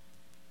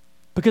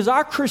 Because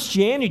our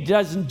Christianity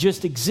doesn't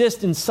just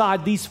exist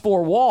inside these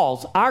four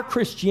walls. Our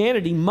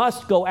Christianity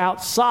must go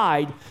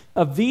outside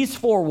of these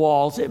four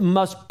walls. It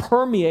must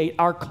permeate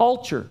our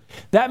culture.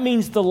 That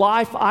means the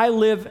life I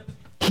live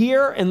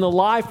here and the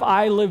life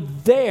I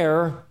live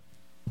there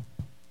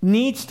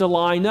needs to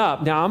line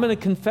up. Now, I'm going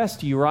to confess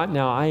to you right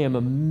now, I am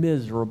a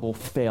miserable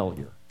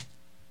failure.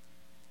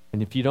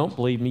 And if you don't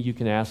believe me, you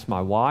can ask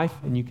my wife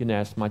and you can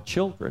ask my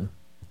children.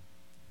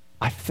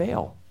 I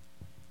fail.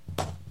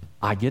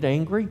 I get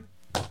angry.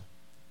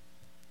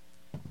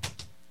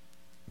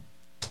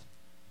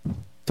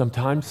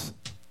 Sometimes,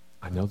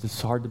 I know this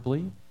is hard to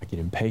believe, I get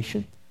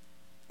impatient.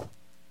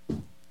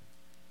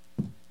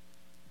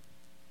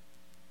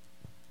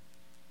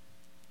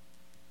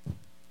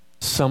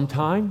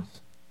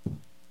 Sometimes,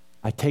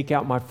 I take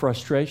out my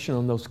frustration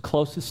on those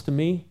closest to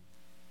me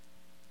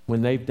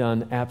when they've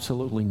done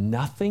absolutely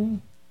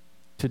nothing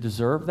to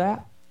deserve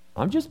that.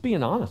 I'm just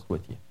being honest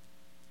with you.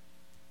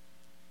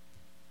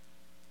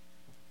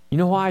 You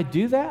know why I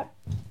do that?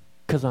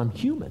 Because I'm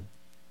human.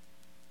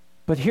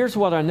 But here's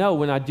what I know.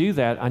 When I do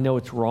that, I know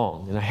it's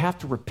wrong, and I have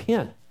to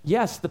repent.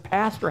 Yes, the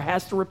pastor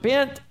has to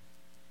repent.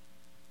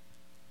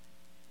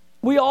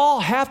 We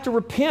all have to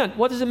repent.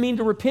 What does it mean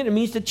to repent? It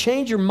means to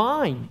change your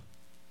mind.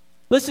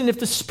 Listen, if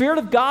the Spirit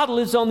of God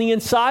lives on the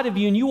inside of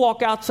you and you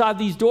walk outside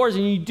these doors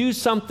and you do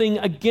something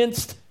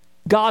against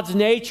God's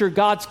nature,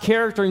 God's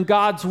character, and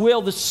God's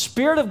will, the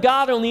Spirit of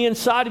God on the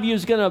inside of you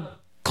is going to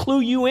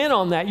clue you in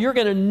on that. You're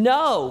going to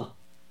know.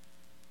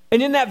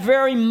 And in that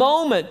very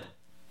moment,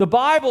 the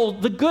Bible,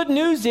 the good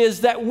news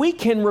is that we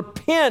can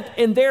repent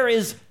and there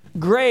is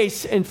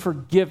grace and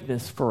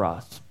forgiveness for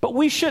us. But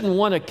we shouldn't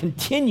want to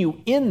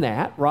continue in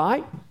that,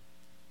 right?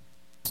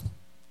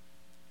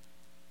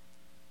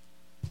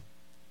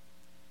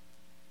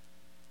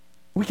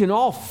 We can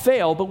all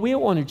fail, but we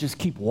don't want to just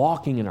keep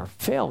walking in our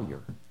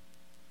failure.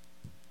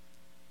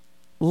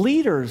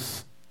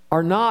 Leaders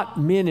are not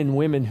men and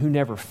women who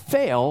never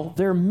fail.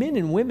 They're men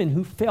and women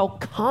who fail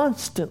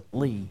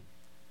constantly.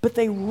 But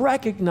they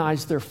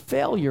recognize their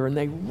failure and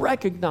they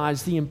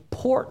recognize the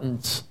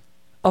importance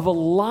of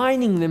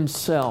aligning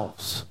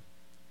themselves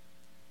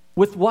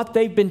with what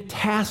they've been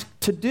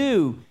tasked to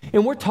do.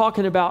 And we're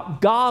talking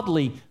about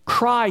godly,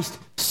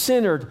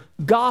 Christ-centered,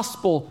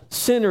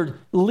 gospel-centered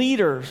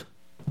leaders.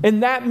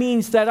 And that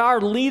means that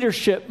our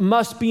leadership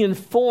must be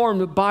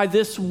informed by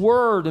this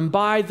word and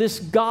by this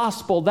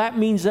gospel. That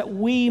means that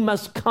we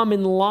must come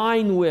in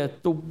line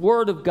with the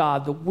word of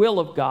God, the will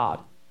of God,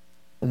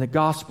 and the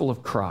gospel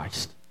of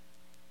Christ.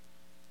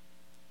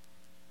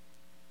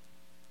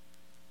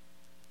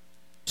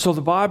 So the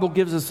Bible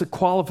gives us the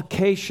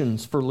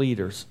qualifications for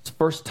leaders. It's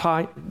first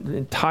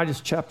in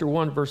Titus chapter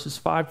 1, verses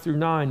 5 through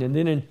 9, and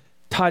then in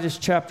Titus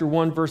chapter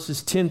 1,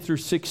 verses 10 through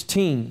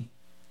 16.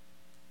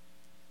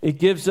 It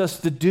gives us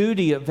the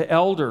duty of the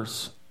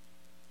elders.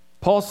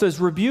 Paul says,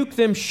 rebuke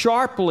them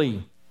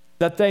sharply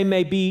that they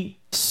may be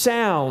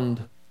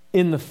sound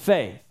in the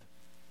faith.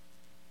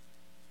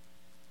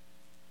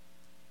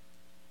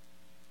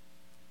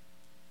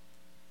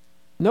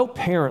 No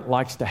parent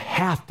likes to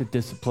have to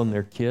discipline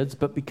their kids,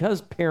 but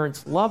because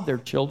parents love their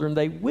children,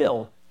 they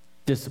will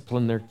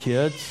discipline their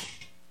kids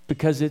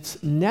because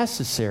it's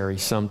necessary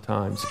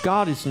sometimes.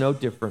 God is no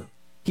different.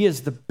 He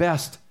is the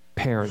best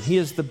parent. He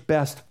is the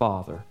best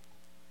father.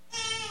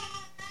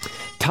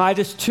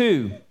 Titus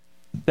 2,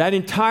 that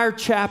entire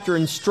chapter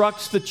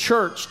instructs the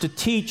church to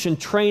teach and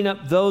train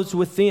up those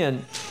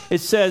within. It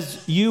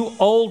says, you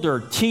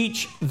older,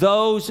 teach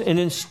those and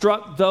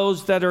instruct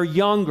those that are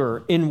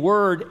younger in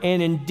word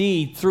and in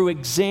deed through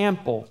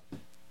example.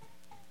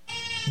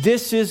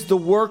 This is the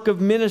work of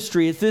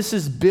ministry. This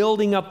is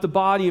building up the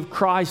body of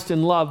Christ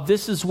in love.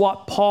 This is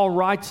what Paul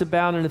writes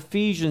about in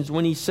Ephesians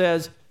when he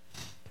says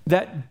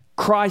that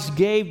Christ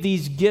gave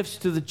these gifts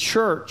to the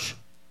church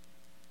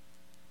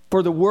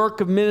for the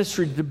work of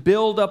ministry, to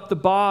build up the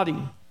body.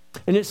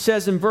 And it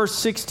says in verse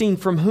 16,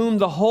 from whom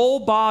the whole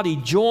body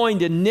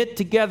joined and knit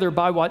together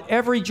by what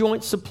every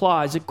joint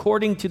supplies,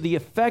 according to the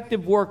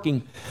effective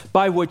working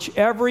by which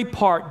every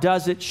part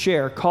does its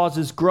share,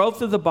 causes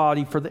growth of the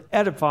body for the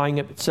edifying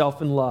of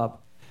itself in love.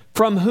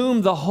 From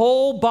whom the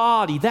whole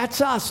body,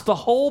 that's us, the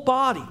whole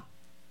body,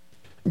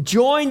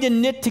 joined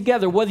and knit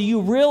together, whether you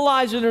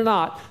realize it or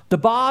not, the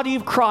body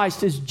of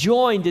Christ is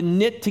joined and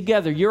knit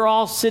together. You're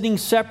all sitting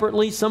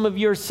separately. Some of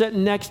you are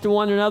sitting next to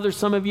one another.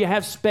 Some of you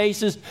have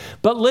spaces.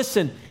 But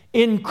listen,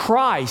 in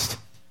Christ,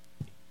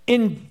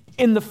 in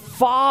the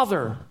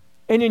Father,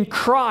 and in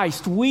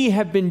Christ, we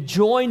have been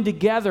joined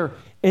together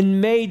and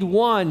made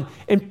one.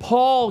 And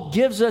Paul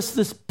gives us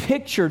this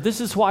picture.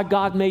 This is why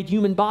God made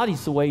human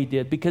bodies the way he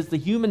did, because the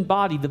human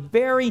body, the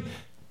very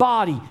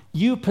body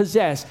you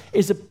possess,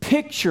 is a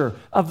picture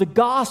of the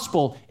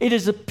gospel. It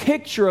is a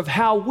picture of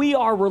how we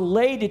are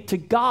related to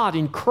God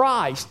in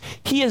Christ.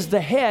 He is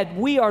the head,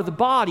 we are the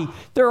body.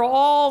 There are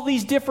all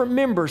these different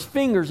members,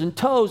 fingers and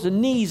toes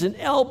and knees and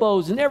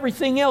elbows and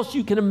everything else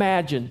you can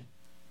imagine.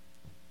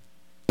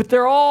 But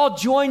they're all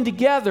joined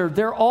together.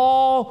 They're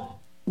all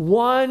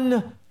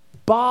one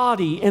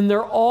body, and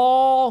they're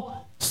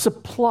all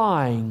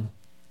supplying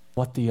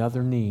what the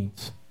other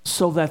needs,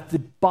 so that the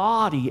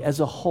body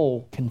as a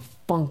whole can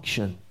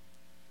function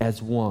as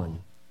one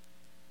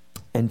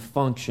and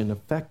function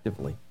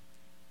effectively.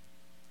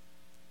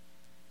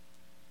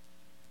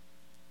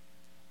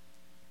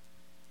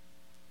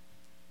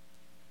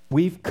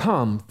 We've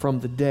come from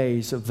the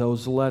days of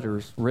those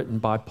letters written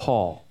by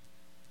Paul,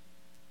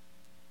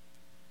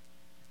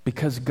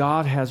 because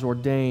God has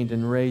ordained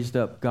and raised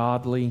up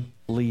godly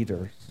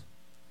leaders.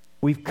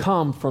 We've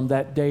come from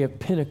that day of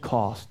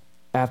Pentecost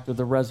after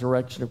the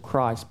resurrection of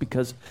Christ,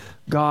 because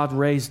God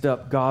raised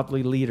up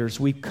godly leaders.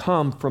 We've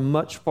come from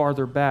much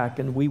farther back,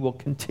 and we will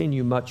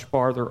continue much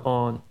farther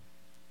on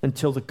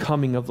until the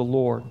coming of the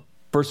Lord.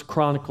 1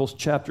 Chronicles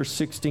chapter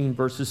 16,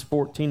 verses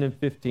 14 and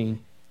 15.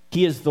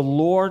 He is the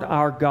Lord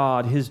our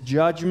God. His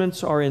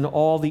judgments are in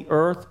all the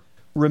earth.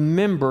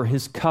 Remember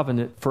his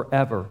covenant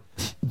forever.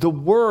 The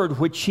word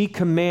which he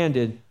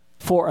commanded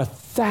for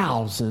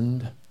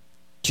 1,000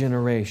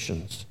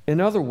 generations. In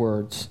other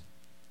words,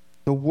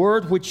 the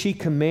word which he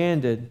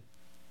commanded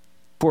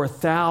for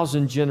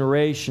 1,000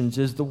 generations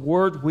is the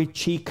word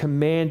which he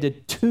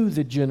commanded to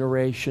the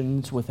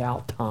generations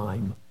without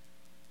time.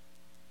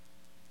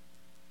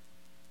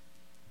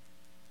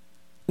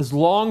 As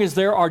long as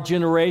there are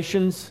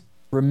generations,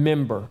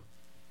 remember,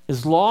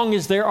 As long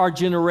as there are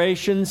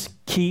generations,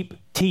 keep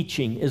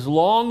teaching. As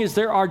long as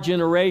there are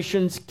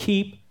generations,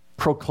 keep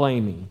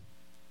proclaiming.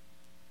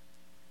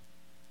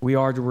 We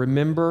are to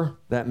remember.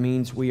 That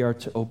means we are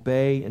to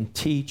obey and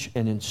teach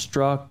and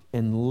instruct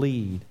and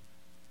lead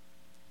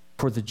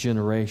for the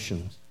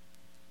generations.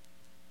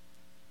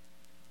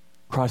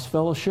 Christ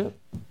Fellowship,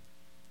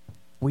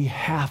 we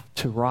have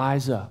to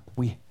rise up.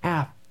 We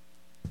have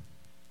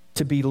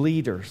to be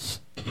leaders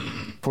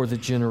for the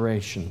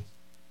generation.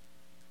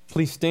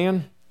 Please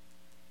stand,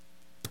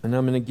 and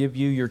I'm going to give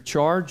you your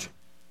charge.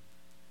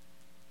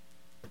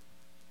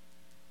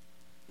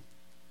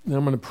 And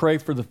I'm going to pray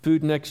for the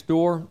food next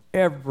door.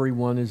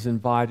 Everyone is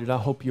invited. I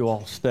hope you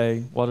all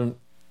stay. What a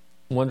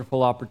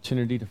wonderful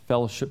opportunity to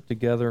fellowship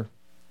together.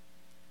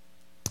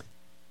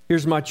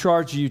 Here's my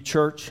charge to you,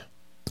 church.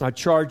 I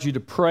charge you to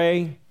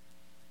pray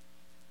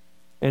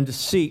and to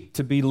seek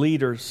to be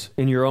leaders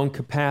in your own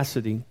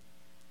capacity.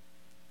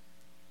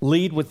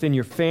 Lead within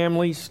your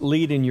families,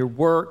 lead in your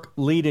work,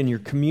 lead in your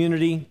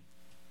community,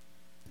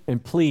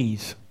 and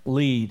please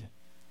lead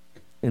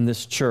in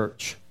this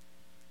church.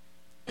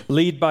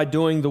 Lead by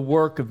doing the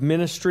work of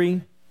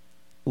ministry.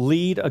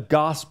 Lead a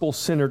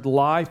gospel-centered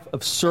life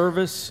of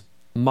service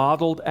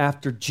modeled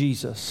after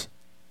Jesus.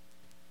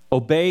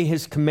 Obey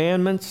his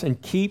commandments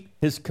and keep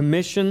his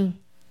commission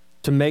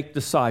to make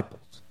disciples.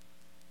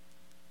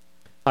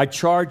 I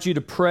charge you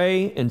to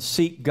pray and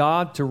seek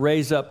God to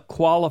raise up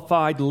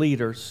qualified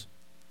leaders,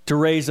 to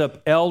raise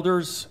up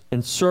elders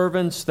and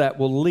servants that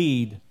will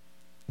lead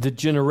the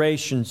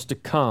generations to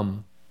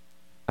come.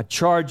 I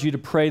charge you to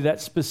pray that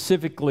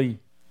specifically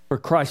for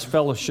Christ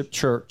Fellowship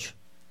Church.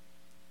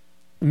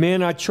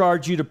 Men, I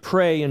charge you to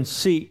pray and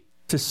seek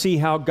to see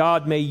how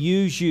God may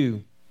use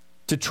you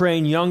to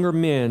train younger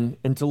men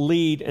and to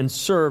lead and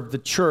serve the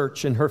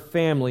church and her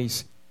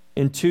families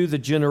into the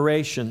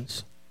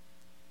generations.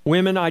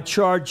 Women, I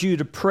charge you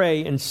to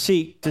pray and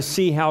seek to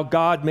see how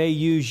God may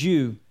use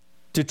you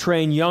to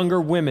train younger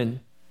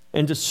women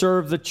and to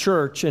serve the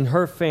church and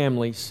her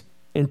families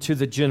into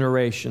the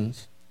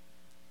generations.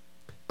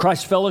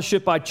 Christ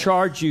Fellowship, I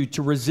charge you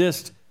to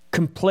resist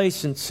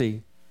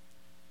complacency.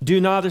 Do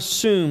not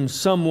assume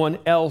someone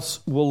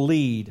else will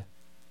lead.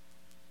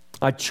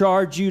 I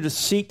charge you to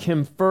seek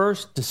him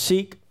first, to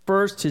seek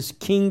first his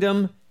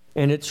kingdom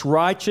and its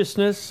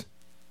righteousness.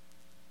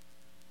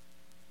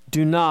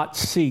 Do not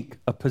seek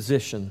a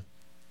position,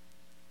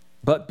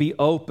 but be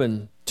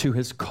open to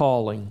his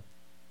calling.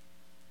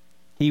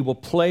 He will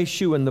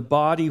place you in the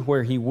body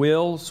where he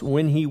wills,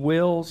 when he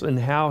wills, and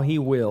how he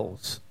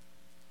wills.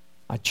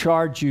 I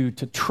charge you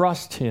to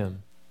trust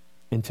him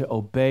and to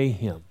obey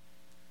him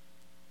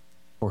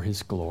for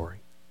his glory.